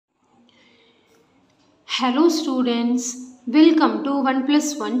Hello students, welcome to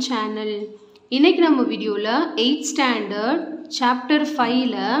 1+1 channel. இன்னைக்கு நம்ம வீடியோல 8th standard chapter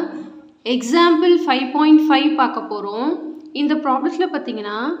 5ல example 5.5 பார்க்க போறோம். இந்த ப்ராப்ளத்துல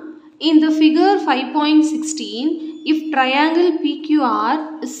பாத்தீங்கன்னா in the figure 5.16 if triangle PQR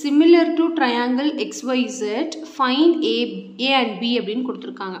is similar to triangle XYZ find A and B அப்படினு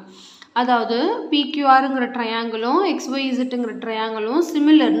கொடுத்திருக்காங்க. அதாவது PQRங்கற ட்ரையாங்கிளும் XYZங்கற ட்ரையாங்கிளும்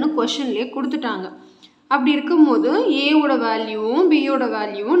சிமிலர்னு क्वेश्चनலயே கொடுத்துட்டாங்க. அப்படி இருக்கும்போது A ஓட வேல்யூவும் B ஓட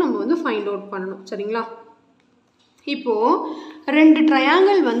வேல்யூவும் நம்ம வந்து ஃபைண்ட் அவுட் பண்ணனும். சரிங்களா? இப்போ ரெண்டு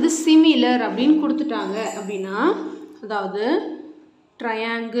ட்ரையாங்கிள் வந்து சிமிலர் அப்படினு கொடுத்துட்டாங்க அப்படினா அதாவது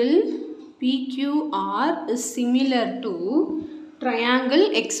triangle PQR is similar to triangle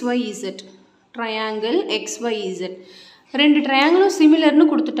XYZ. Triangle XYZ. ரெண்டு ட்ரையாங்கிளும்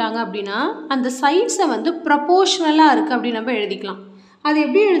சிமிலர்னு கொடுத்துட்டாங்க அப்படினா அந்த சைட்ஸை வந்து ப்ரொபோர்ஷனலா இருக்கு அப்படி நம்ம எழுதிக்கலாம். அது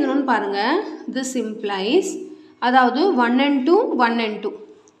எப்படி எழுதணும்னு பாருங்க. This implies அதாவது 1 and 2 1 and 2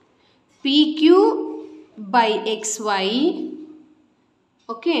 PQ by XY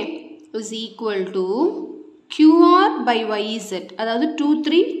okay is equal to QR by YZ அதாவது 2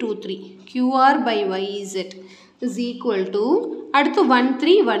 3 2 3 QR by YZ is equal to அடுத்து 1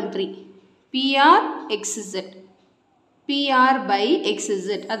 3 1 3 PR XZ PR by XZ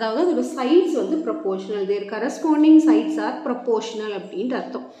அதாவது அதோட sides வந்து proportional their corresponding sides are proportional அப்படின்ற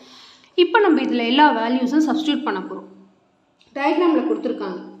அர்த்தம். இப்போ நம்ம இதுல எல்லா வேல்யூஸும் சப்ஸ்டிட்யூட் பண்ண போறோம். டயகிராம்ல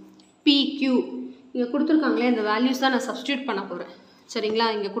கொடுத்திருக்காங்க PQ இங்க கொடுத்திருக்காங்களே அந்த வேல்யூஸ் தான் நான் சப்ஸ்டிட்யூட் பண்ண போறேன். சரிங்களா?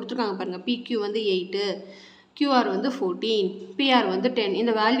 இங்க கொடுத்திருக்காங்க பாருங்க PQ வந்து 8 QR வந்து 14 PR வந்து 10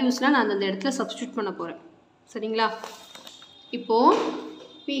 இந்த வேல்யூஸ்லாம் நான் அந்த இடத்துல சப்ஸ்டிட்யூட் பண்ண போறேன். சரிங்களா? இப்போ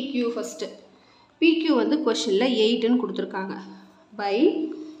PQ ஃபர்ஸ்ட் PQ வந்து क्वेश्चनல 8 ன்னு கொடுத்திருக்காங்க by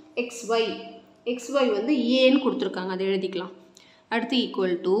XY வந்து A ன்னு கொடுத்திருக்காங்க அதை எழுதிக்கலாம். அடுத்து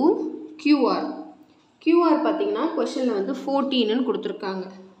equal to QR பாத்தீங்கன்னா क्वेश्चनல வந்து 14 ன்னு கொடுத்திருக்காங்க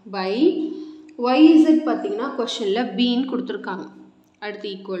by YZ பாத்தீங்கன்னா क्वेश्चनல B ன்னு கொடுத்திருக்காங்க. அடுத்து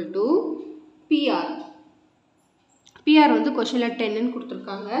equal to PR வந்து क्वेश्चनல 10 ன்னு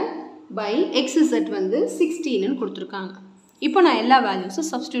கொடுத்திருக்காங்க by XZ வந்து 16 ன்னு கொடுத்திருக்காங்க. இப்போ நான் எல்லா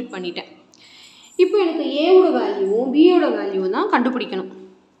வேல்யூஸும் சப்ஸ்டிட்யூட் பண்ணிட்டேன். இப்போ எனக்கு A ஓட வேல்யூவும் B ஓட வேல்யூவும் தான் கண்டுபிடிக்கணும்.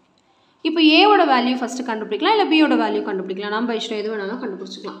 இப்போ A ஓட வேல்யூ ஃபர்ஸ்ட் கண்டுபிடிக்கலாம் இல்ல B ஓட வேல்யூ கண்டுபிடிக்கலாம். நம்ம இஷ்டம் எது வேணாலும்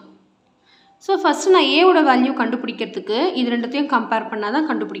கண்டுபிடிச்சுக்கலாம். சோ ஃபர்ஸ்ட் நான் A ஓட வேல்யூ கண்டுபிடிக்கிறதுக்கு இது ரெண்டுத்தையும் கம்பேர் பண்ணா தான்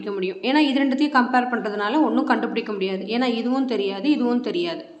கண்டுபிடிக்க முடியும். ஏனா இது ரெண்டுத்தையும் கம்பேர் பண்றதுனால ஒண்ணும் கண்டுபிடிக்க முடியாது. ஏனா இதுவும் தெரியாது இதுவும்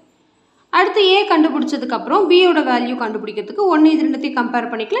தெரியாது. அடுத்து A கண்டுபிடிச்சதுக்கு அப்புறம் B ஓட வேல்யூ கண்டுபிடிக்கிறதுக்கு ஒண்ணு இது ரெண்டுத்தையும் கம்பேர்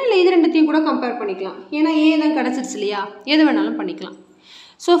பண்ணிக்கலாம் இல்ல இது ரெண்டுத்தையும் கூட கம்பேர் பண்ணிக்கலாம். ஏனா A தான் கிடைச்சிருச்சு இல்லையா? எது வேணாலும் பண்ணிக்கலாம்.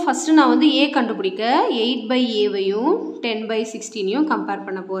 So first நான் வந்து A கண்டுபிடிக்க 8 by A வையும் 10 by 16 யும் கம்பேர்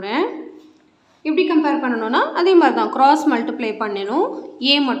பண்ண போறேன். எப்படி கம்பேர் பண்ணனும்னா அதே மாதிரி தான் cross multiply பண்ணனும்.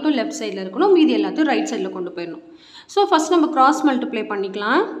 A மட்டும் left sideல இருக்கணும். மீதி எல்லாத்தையும் right sideல கொண்டு போயிரணும். So first நம்ம cross multiply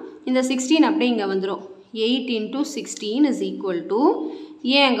பண்ணிக்கலாம். இந்த 16 அப்படியே இங்க வந்துரும். 8 into 16 is equal to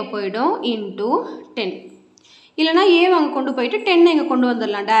A அங்க போய்டும் into 10. இல்லனா A அங்க கொண்டு போயிட்டு 10 இங்க கொண்டு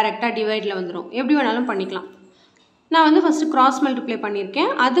வந்துறலாம். டைரக்ட்டா டிவைட்ல வந்துரும். எப்படி வேணாலும் பண்ணிக்கலாம். நான் வந்து ஃபர்ஸ்ட் cross multiply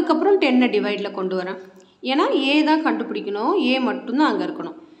பண்ணிருக்கேன். அதுக்கு அப்புறம் 10 டிவைட்ல கொண்டு வரேன். ஏனா A தான் கண்டுபிடிக்கணும். A மட்டும் தான் அங்க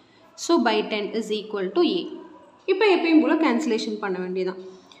இருக்கணும். So by 10 is equal to A. இப்போ எப்பவும் போல cancellation பண்ண வேண்டியதான்.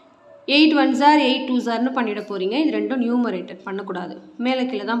 8 1s are 8 2s are னு பண்ணிட போறீங்க. இது ரெண்டும் numerator பண்ண கூடாது. மேல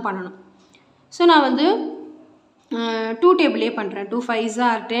கீழ தான் பண்ணனும். So நான் வந்து 2 டேபிளே பண்றேன். 2 5s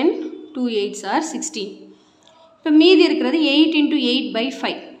are 10, 2 8s are 16. இப்போ மீதி இருக்கிறது 8 into 8 by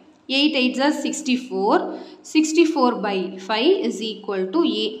 5. 8 8s are 64. 64 by 5 is equal to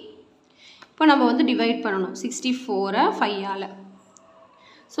A. இப்போ நம்ம வந்து டிவைட் பண்ணனும் 64 5 ஆல.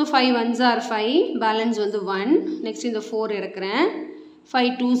 So 5 1s are 5, balance வந்து 1. Next இந்த 4 இறக்குறேன்.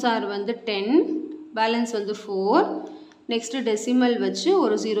 5 2s are வந்து 10, balance வந்து 4. Next decimal வச்சு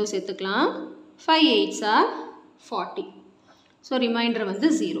ஒரு 0 சேர்த்துக்கலாம். 5 8s are 40. So remainder வந்து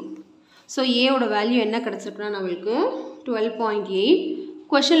 0. So A ஓட வேல்யூ என்ன கிடைச்சிருக்குன்னா நமக்கு 12.8.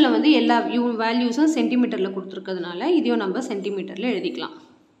 क्वेश्चनல வந்து எல்லா வேல்யூஸும் சென்டிமீட்டர்ல கொடுத்திருக்கிறதுனால இதையும் நம்ம சென்டிமீட்டர்ல எழுதிக்கலாம்.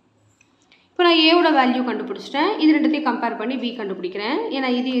 இப்போ நான் A ஓட வேல்யூ கண்டுபிடிச்சிட்டேன். இது ரெண்டுத்தையும் கம்பேர் பண்ணி B கண்டுபிடிக்கிறேன். ஏனா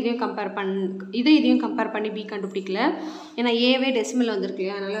இதையும் கம்பேர் பண்ணி B கண்டுபிடிக்கல. ஏனா A வே டெசிமல்ல வந்திருக்கு.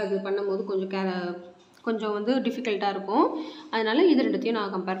 அதனால அது பண்ணும்போது கொஞ்சம் வந்து டிஃபிகல்ட்டா இருக்கும். அதனால இது ரெண்டுத்தையும்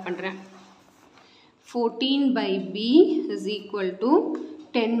நான் கம்பேர் பண்றேன். 14 by B is equal to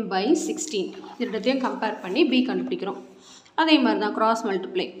 10 by 16. இது ரெண்டுத்தையும் கம்பேர் பண்ணி B கண்டுபிடிக்கிறோம். அதே மாதிரி தான் cross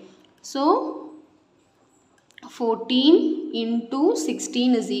multiply. So 14 into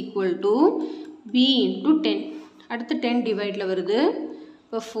 16 is equal to B into 10. அடுத்து 10 டிவைட்ல வருது.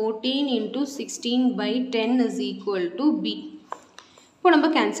 இப்போ 14 into 16 by 10 is equal to B. இப்போ நம்ம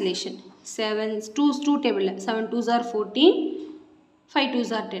cancellation. 2 டேபிளில் 7 2s are 14, 5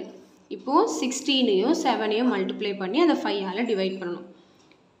 2s are 10. இப்போது 16ஐயும் 7ஐயும் மல்டிப்ளை பண்ணி அதை 5ஆல் டிவைட் பண்ணணும்.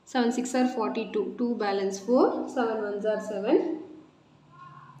 7 6 are 42, 2 balance 4, 7 1s are 7,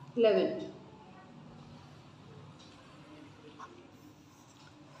 11.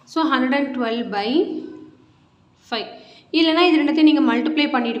 So 112 by 5. இல்லைனா இது ரெண்டுத்தையும் நீங்கள் மல்டிப்ளை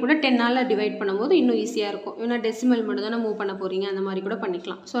பண்ணிட்டு கூட 10ஆல் டிவைட் பண்ணும்போது இன்னும் ஈஸியாக இருக்கும். ஏன்னா டெசிமல் மட்டும் தானே மூவ் பண்ண போகிறீங்க, அந்த மாதிரி கூட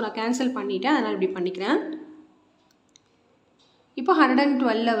பண்ணிக்கலாம். ஸோ நான் கேன்சல் பண்ணிவிட்டேன், அதனால் இப்படி பண்ணிக்கிறேன். இப்போ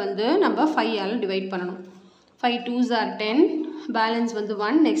 112 வந்து நம்ம 5ஆல் டிவைட் பண்ணணும். 5 2s are 10, பேலன்ஸ் வந்து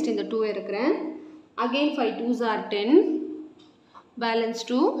 1, நெக்ஸ்ட் இந்த 2 இருக்கிறேன். Again 5 2s are 10, balance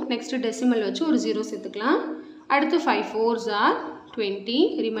 2, next decimal வச்சு ஒரு 0 சேர்த்துக்கலாம். அடுத்து 5 4s are 20,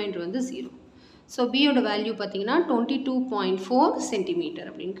 ரிமைண்டர் வந்து 0. ஸோ பியோட வேல்யூ பார்த்தீங்கன்னா 22.4 சென்டிமீட்டர்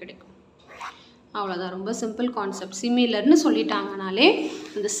அப்படின்னு கிடைக்கும். அவ்வளோதான், ரொம்ப சிம்பிள் கான்செப்ட். சிமிலர்னு சொல்லிட்டாங்கனாலே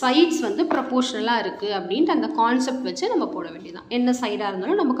அந்த சைட்ஸ் வந்து ப்ரப்போர்ஷனலாக இருக்குது அப்படின்ட்டு அந்த கான்செப்ட் வச்சு நம்ம போட வேண்டியதான். என்ன சைடாக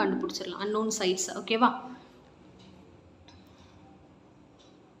இருந்தாலும் நம்ம கண்டுபிடிச்சிடலாம், அன்னோன் சைட்ஸ். ஓகேவா?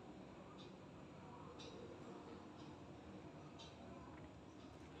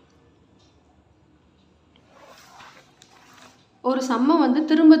 ஒரு சம்மை வந்து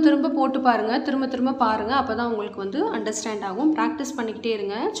திரும்ப திரும்ப போட்டு பாருங்கள், திரும்ப பாருங்கள். அப்போ தான் உங்களுக்கு வந்து அண்டர்ஸ்டாண்ட் ஆகும். ப்ராக்டிஸ் பண்ணிக்கிட்டே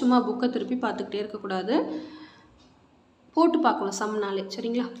இருங்க, சும்மா புக்கை திருப்பி பார்த்துக்கிட்டே இருக்கக்கூடாது. போட்டு பார்க்கணும் சம்னாலே,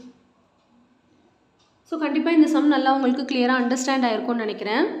 சரிங்களா? ஸோ கண்டிப்பாக இந்த சம் நல்லா உங்களுக்கு கிளியராக அண்டர்ஸ்டாண்ட் ஆகிருக்கும்னு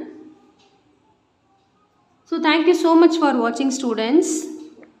நினைக்கிறேன். So thank you so much for வாட்சிங் ஸ்டூடெண்ட்ஸ்.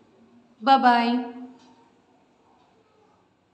 பாய்.